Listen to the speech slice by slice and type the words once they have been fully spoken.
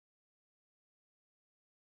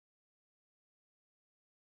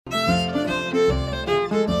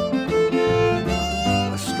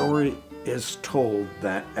is told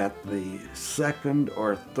that at the second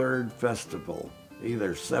or third festival,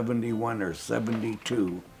 either 71 or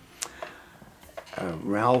 72,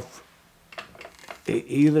 Ralph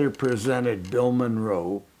either presented Bill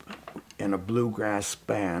Monroe in a bluegrass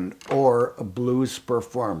band or a blues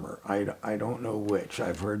performer. I don't know which.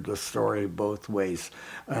 I've heard the story both ways.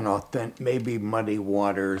 An authentic, maybe Muddy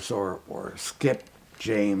Waters or Skip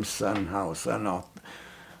James Sunhouse, an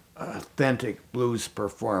authentic blues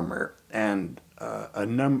performer, and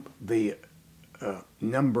the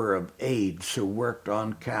number of aides who worked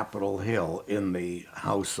on Capitol Hill in the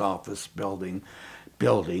House office buildings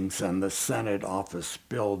and the Senate office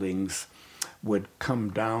buildings would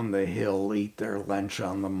come down the hill, eat their lunch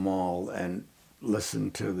on the mall, and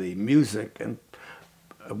listen to the music and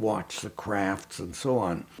watch the crafts and so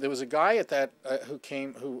on. There was a guy at that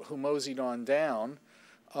who moseyed on down,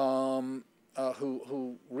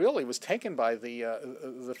 who really was taken by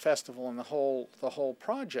the festival and the whole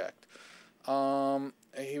project.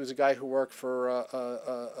 He was a guy who worked for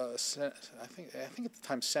I think at the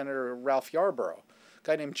time Senator Ralph Yarborough, a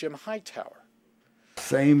guy named Jim Hightower.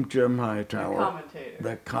 Same Jim Hightower, the commentator,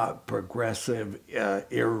 the progressive,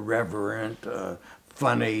 irreverent,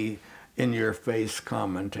 funny, in-your-face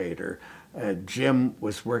commentator. Jim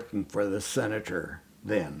was working for the senator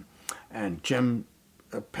then, and Jim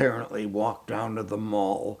apparently walked down to the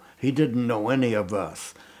mall. He didn't know any of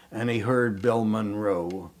us, and he heard Bill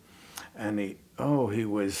Monroe, and he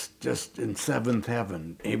was just in seventh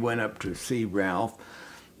heaven. He went up to see Ralph,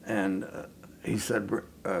 and he said,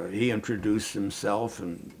 he introduced himself,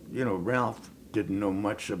 and, you know, Ralph didn't know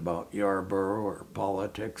much about Yarborough or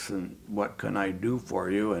politics, and what can I do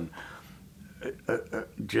for you? And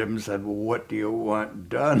Jim said, well, what do you want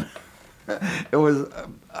done? It was,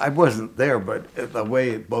 I wasn't there, but the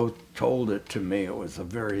way both told it to me, it was a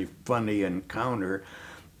very funny encounter.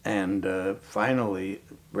 And finally,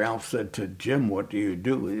 Ralph said to Jim, what do you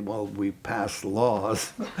do? Well, we pass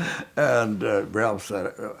laws. And Ralph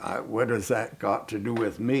said, what has that got to do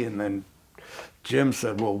with me? And then Jim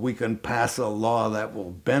said, well, we can pass a law that will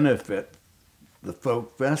benefit the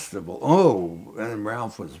folk festival. Oh, and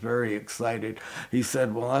Ralph was very excited. He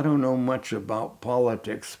said, well, I don't know much about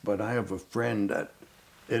politics, but I have a friend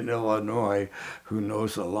in Illinois who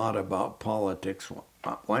knows a lot about politics.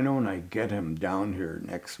 Why don't I get him down here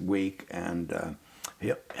next week and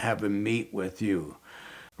have him meet with you?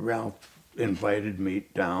 Ralph invited me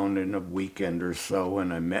down in a weekend or so,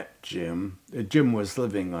 and I met Jim. Jim was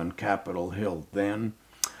living on Capitol Hill then,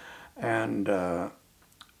 and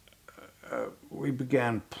we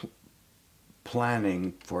began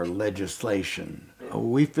planning for legislation.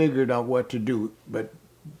 We figured out what to do, but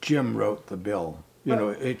Jim wrote the bill. You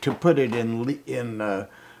know, to put it in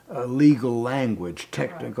legal language,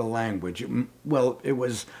 technical language. Well, it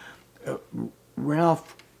was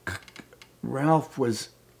Ralph was,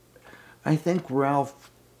 I think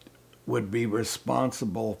Ralph would be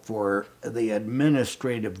responsible for the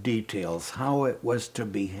administrative details, how it was to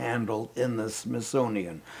be handled in the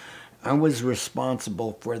Smithsonian. I was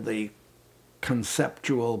responsible for the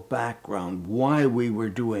conceptual background, why we were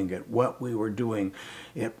doing it, what we were doing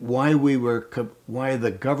it, why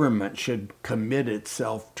the government should commit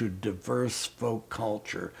itself to diverse folk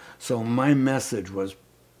culture. So my message was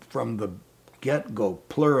from the get-go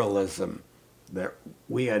pluralism, that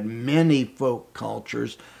we had many folk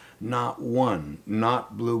cultures, not one,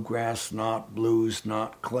 not bluegrass, not blues,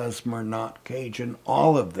 not klezmer, not Cajun,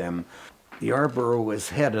 all of them. Yarborough was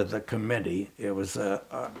head of the committee. It was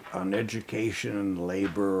on education and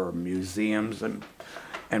labor or museums, and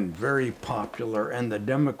very popular, and the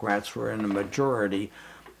Democrats were in a majority.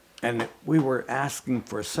 And we were asking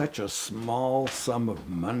for such a small sum of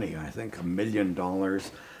money, I think $1 million,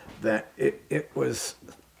 that it was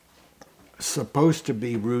supposed to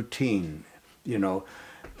be routine. You know,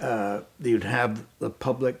 you'd have the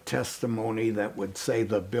public testimony that would say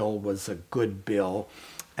the bill was a good bill,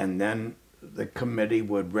 and then the committee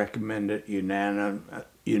would recommend it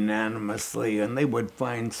unanimously, and they would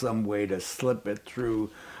find some way to slip it through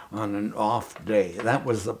on an off day. That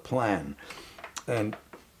was the plan. And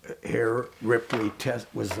here Ripley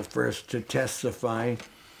was the first to testify,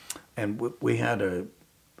 and we had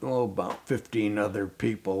about 15 other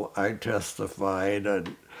people. I testified,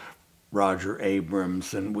 and Roger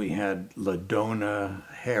Abrams, and we had LaDonna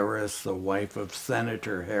Harris, the wife of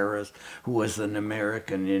Senator Harris, who was an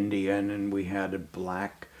American Indian, and we had a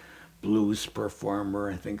black blues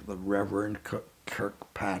performer, I think the Reverend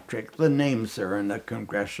Kirkpatrick. The names are in the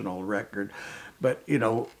congressional record. But, you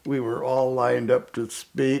know, we were all lined up to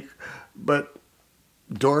speak, but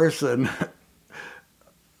Dorson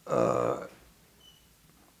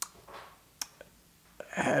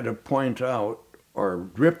had to point out, or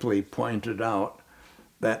Ripley pointed out,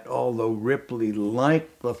 that although Ripley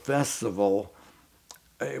liked the festival,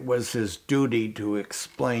 it was his duty to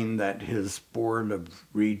explain that his board of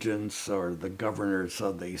regents or the governors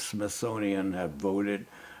of the Smithsonian had voted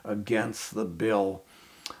against the bill,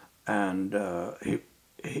 and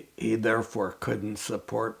he therefore couldn't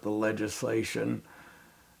support the legislation.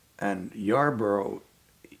 And Yarborough,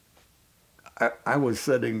 I was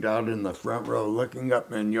sitting down in the front row looking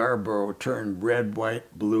up, and Yarborough turned red,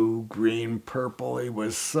 white, blue, green, purple. He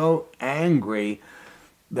was so angry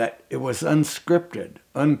that it was unscripted.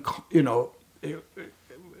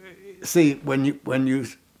 See, when you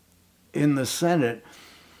in the Senate,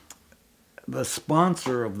 the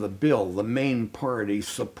sponsor of the bill, the main party,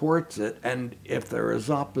 supports it, and if there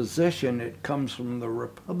is opposition, it comes from the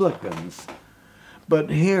Republicans. But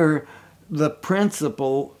here, the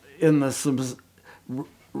principle in the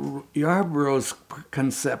Yarborough's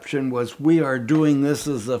conception was, we are doing this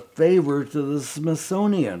as a favor to the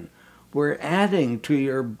Smithsonian. We're adding to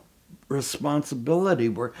your responsibility.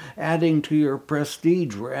 We're adding to your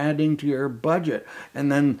prestige. We're adding to your budget.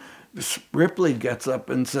 And then Ripley gets up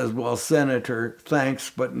and says, well, Senator, thanks,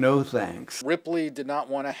 but no thanks. Ripley did not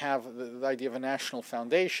want to have the idea of a national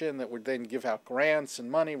foundation that would then give out grants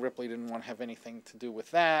and money. Ripley didn't want to have anything to do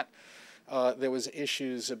with that. There was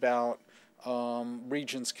issues about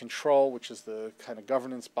Regents Control, which is the kind of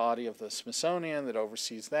governance body of the Smithsonian that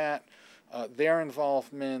oversees that, their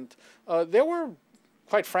involvement. There were,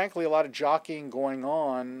 quite frankly, a lot of jockeying going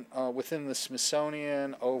on within the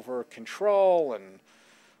Smithsonian over control and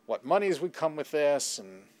what monies would come with this,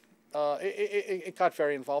 and it got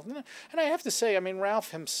very involved. And I have to say, I mean,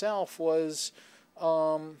 Ralph himself was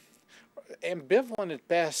ambivalent at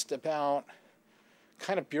best about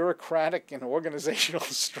kind of bureaucratic and organizational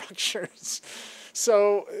structures.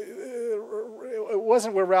 So it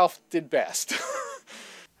wasn't where Ralph did best.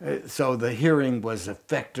 So the hearing was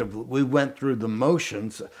effective. We went through the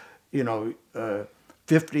motions.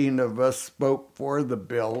 15 of us spoke for the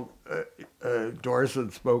bill.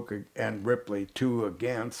 Dorset spoke, and Ripley 2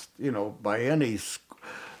 against. By any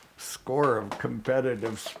score of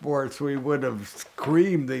competitive sports, we would have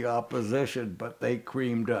creamed the opposition, but they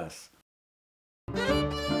creamed us.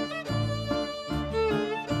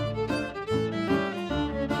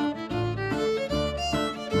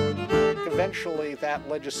 Eventually, that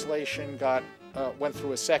legislation went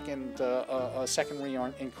through a second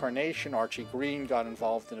reincarnation. Archie Green got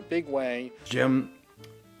involved in a big way. Jim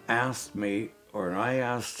asked me, or I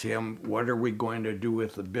asked him, what are we going to do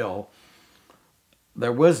with the bill?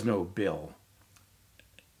 There was no bill.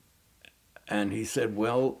 And he said,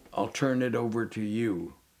 well, I'll turn it over to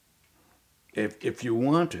you if you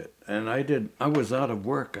want it. And I was out of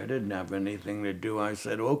work. I didn't have anything to do. I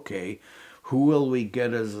said, okay, who will we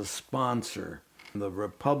get as a sponsor? The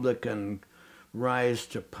Republican rise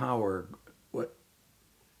to power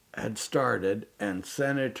had started, and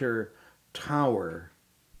Senator Tower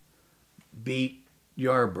beat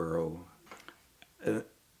Yarborough.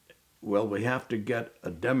 Well, we have to get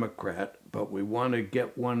a Democrat, but we want to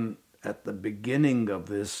get one at the beginning of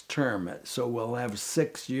this term. So we'll have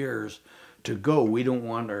 6 years to go. We don't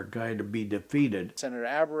want our guy to be defeated. Senator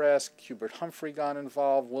Aberest, Hubert Humphrey got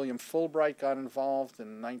involved. William Fulbright got involved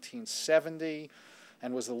in 1970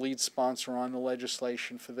 and was the lead sponsor on the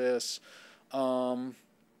legislation for this.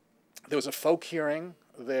 There was a folk hearing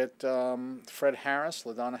that Fred Harris,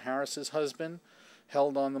 LaDonna Harris's husband,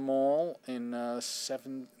 held on the mall in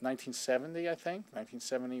 1970, I think,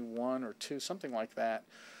 1971 or 2, something like that.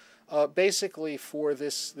 Basically for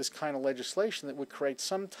this kind of legislation that would create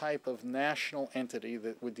some type of national entity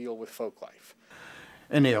that would deal with folk life.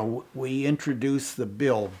 Anyhow, we introduced the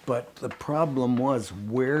bill, but the problem was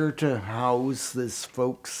where to house this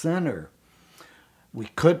folk center.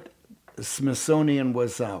 The Smithsonian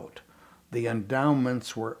was out. The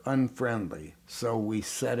endowments were unfriendly, so we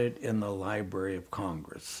set it in the Library of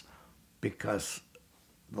Congress because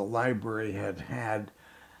the library had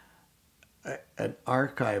an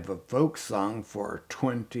archive of folk song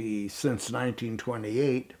since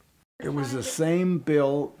 1928. It was the same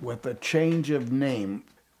bill with a change of name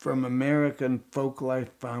from American Folklife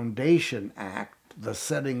Foundation Act, the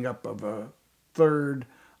setting up of a third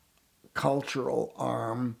cultural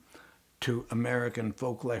arm, to American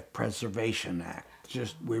Folklife Preservation Act.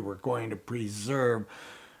 We were going to preserve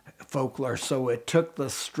folklore, so it took the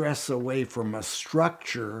stress away from a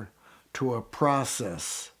structure to a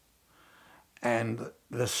process. And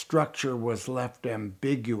the structure was left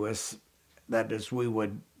ambiguous. That is, we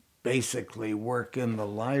would basically work in the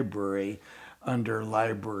library under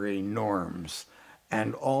library norms.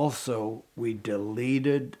 And also, we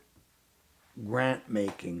deleted grant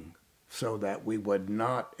making so that we would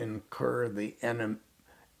not incur the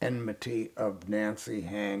enmity of Nancy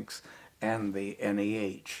Hanks and the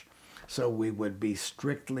NEH. So we would be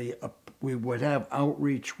strictly, we would have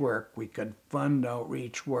outreach work, we could fund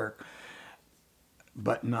outreach work,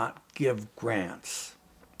 but not give grants.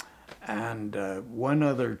 And one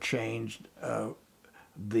other change,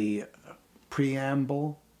 the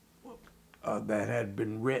preamble that had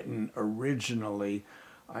been written originally,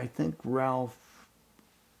 I think Ralph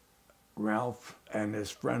and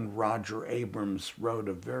his friend Roger Abrams wrote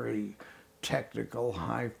a very technical,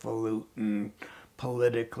 highfalutin,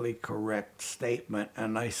 politically correct statement,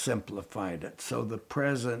 and I simplified it. So the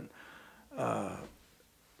present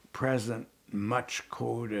much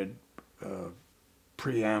quoted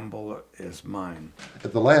preamble is mine.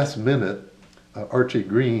 At the last minute, Archie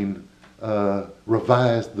Green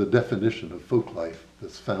revised the definition of folklife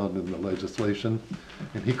that's found in the legislation,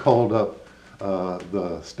 and he called up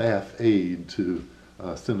the staff aide to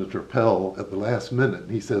Senator Pell at the last minute,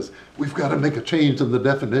 and he says, "We've got to make a change in the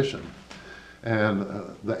definition." And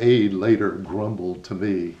the aide later grumbled to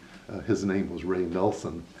me, his name was Ray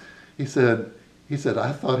Nelson. He said,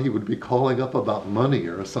 "I thought he would be calling up about money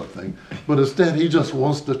or something, but instead he just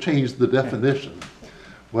wants to change the definition."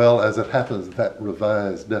 Well, as it happens, that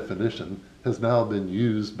revised definition has now been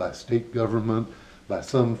used by state government, by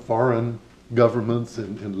some foreign governments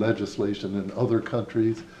in legislation in other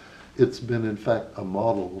countries. It's been, in fact, a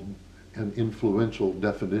model and influential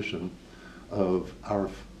definition of our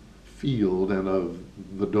field and of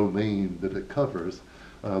the domain that it covers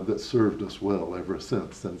that served us well ever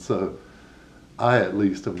since. And so I, at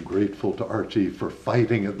least, am grateful to Archie for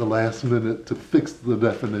fighting at the last minute to fix the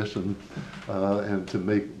definition and to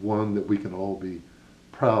make one that we can all be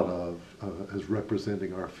proud of as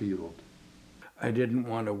representing our field. I didn't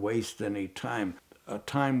want to waste any time.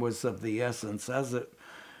 Time was of the essence. As it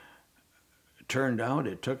turned out,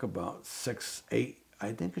 it took about 8,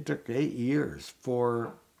 I think it took 8 years,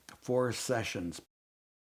 four sessions.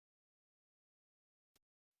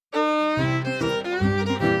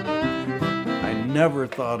 I never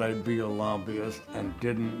thought I'd be a lobbyist and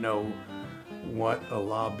didn't know what a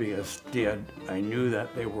lobbyist did. I knew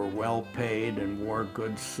that they were well paid and wore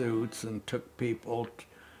good suits and took people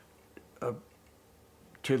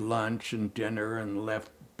to lunch and dinner and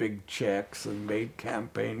left big checks and made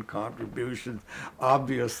campaign contributions.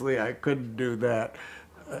 Obviously, I couldn't do that.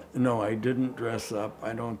 No, I didn't dress up.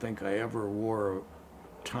 I don't think I ever wore a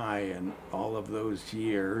tie in all of those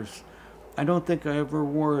years. I don't think I ever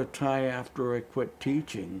wore a tie after I quit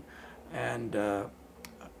teaching. And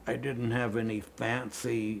I didn't have any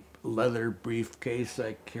fancy leather briefcase.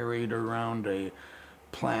 I carried around a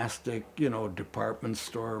plastic, department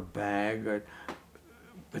store bag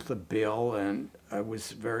with a bill, and I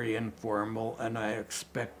was very informal, and I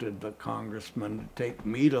expected the congressman to take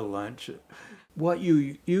me to lunch. What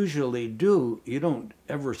you usually do, you don't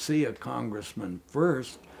ever see a congressman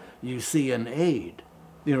first, you see an aide.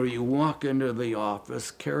 You walk into the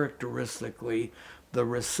office, characteristically, the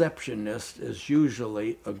receptionist is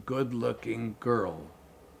usually a good-looking girl.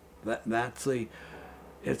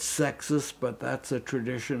 It's sexist, but that's a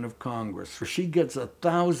tradition of Congress. She gets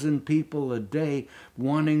 1,000 people a day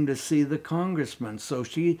wanting to see the congressman, so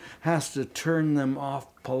she has to turn them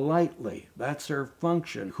off politely. That's her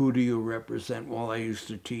function. Who do you represent? Well, I used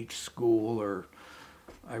to teach school, or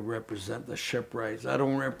I represent the shipwrights. I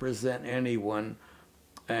don't represent anyone.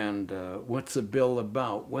 And what's the bill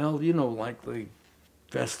about? Well, like the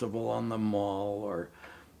festival on the mall, or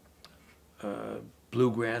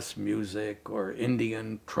bluegrass music, or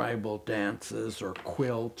Indian tribal dances, or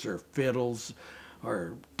quilts, or fiddles,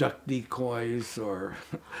 or duck decoys, or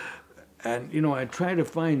and I try to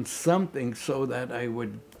find something so that I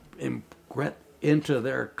would get into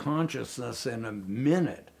their consciousness in a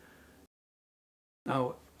minute.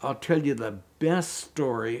 Now, I'll tell you the best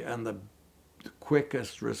story and the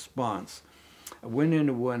quickest response. I went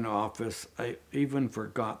into one office, I even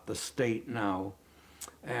forgot the state now,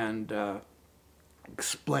 and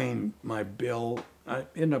explained my bill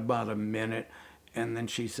in about a minute, and then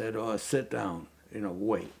she said, "Oh, sit down,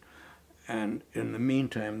 wait." And in the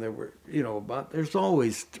meantime, there were, there's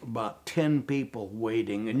always about 10 people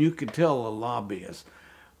waiting, and you could tell a lobbyist.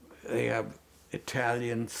 They have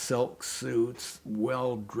Italian silk suits,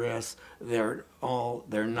 well dressed. They're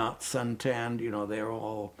not suntanned. They're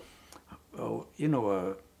all,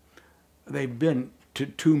 they've been to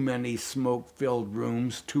too many smoke-filled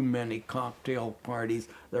rooms, too many cocktail parties.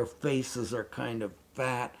 Their faces are kind of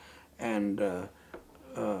fat, and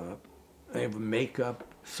they have makeup,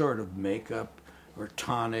 sort of makeup, or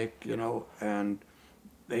tonic, you know, and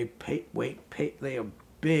they they have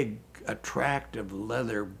big, attractive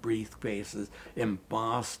leather briefcases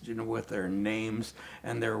embossed, you know, with their names,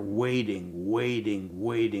 and they're waiting,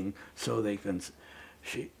 so they can.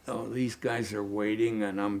 These guys are waiting,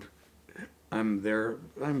 and I'm there.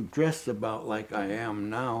 I'm dressed about like I am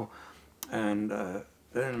now, and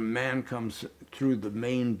then a man comes through the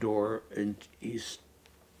main door, and he's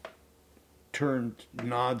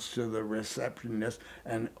nods to the receptionist,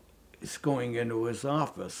 and is going into his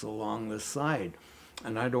office along the side.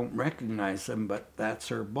 And I don't recognize him, but that's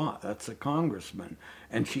her boss. That's a congressman.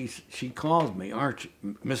 And she calls me, Archie,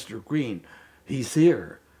 Mr. Green, he's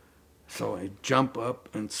here. So I jump up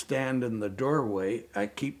and stand in the doorway. I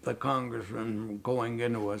keep the congressman from going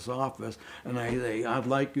into his office, and I say, I'd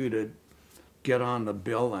like you to get on the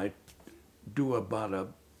bill. I do about a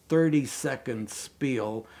 30-second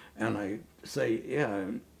spiel, and I say, yeah,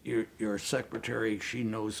 your secretary, she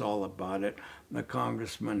knows all about it. The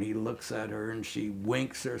congressman, he looks at her and she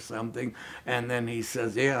winks or something, and then he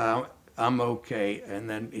says, yeah, I'm okay, and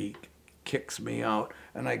then he kicks me out,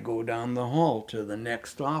 and I go down the hall to the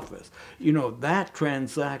next office. You know, that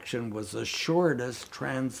transaction was the shortest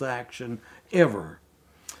transaction ever.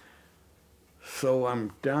 So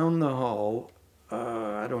I'm down the hall,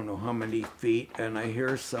 I don't know how many feet, and I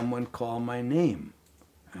hear someone call my name.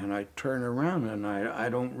 And I turn around, and I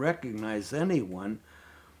don't recognize anyone.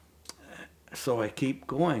 So I keep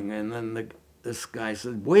going, and then this guy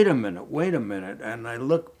said, wait a minute. And I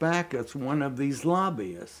look back, it's one of these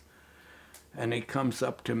lobbyists. And he comes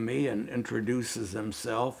up to me and introduces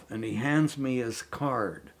himself, and he hands me his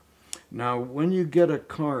card. Now, when you get a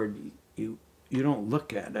card, you don't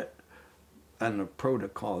look at it on the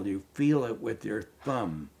protocol. You feel it with your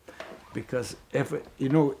thumb. Because if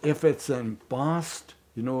it's embossed,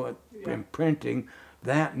 you know, in printing,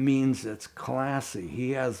 that means it's classy.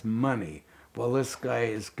 He has money. Well, this guy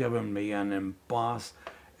has given me an embossed,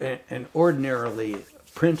 an ordinarily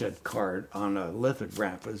printed card on a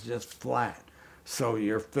lithograph is just flat, so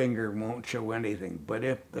your finger won't show anything. But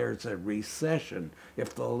if there's a recession,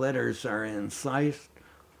 if the letters are incised,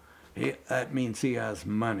 that means he has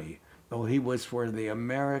money. Well, he was for the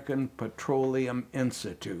American Petroleum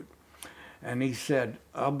Institute. And he said,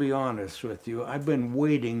 I'll be honest with you, I've been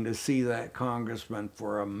waiting to see that congressman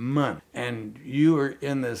for a month. And you were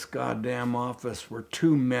in this goddamn office for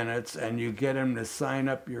 2 minutes, and you get him to sign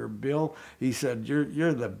up your bill. He said,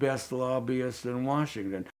 you're the best lobbyist in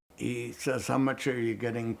Washington. He says, how much are you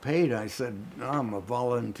getting paid? I said, no, I'm a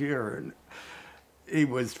volunteer. And he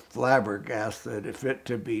was flabbergasted, fit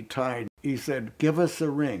to be tied. He said, give us a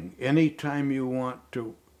ring anytime you want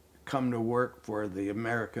to come to work for the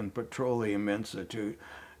American Petroleum Institute.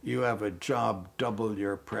 You have a job double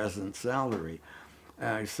your present salary. And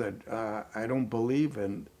I said, I don't believe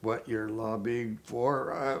in what you're lobbying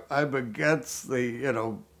for. I'm against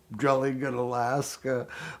the, drilling in Alaska.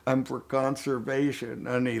 I'm for conservation.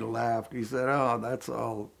 And he laughed. He said, oh, that's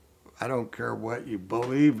all. I don't care what you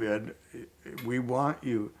believe in. We want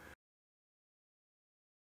you.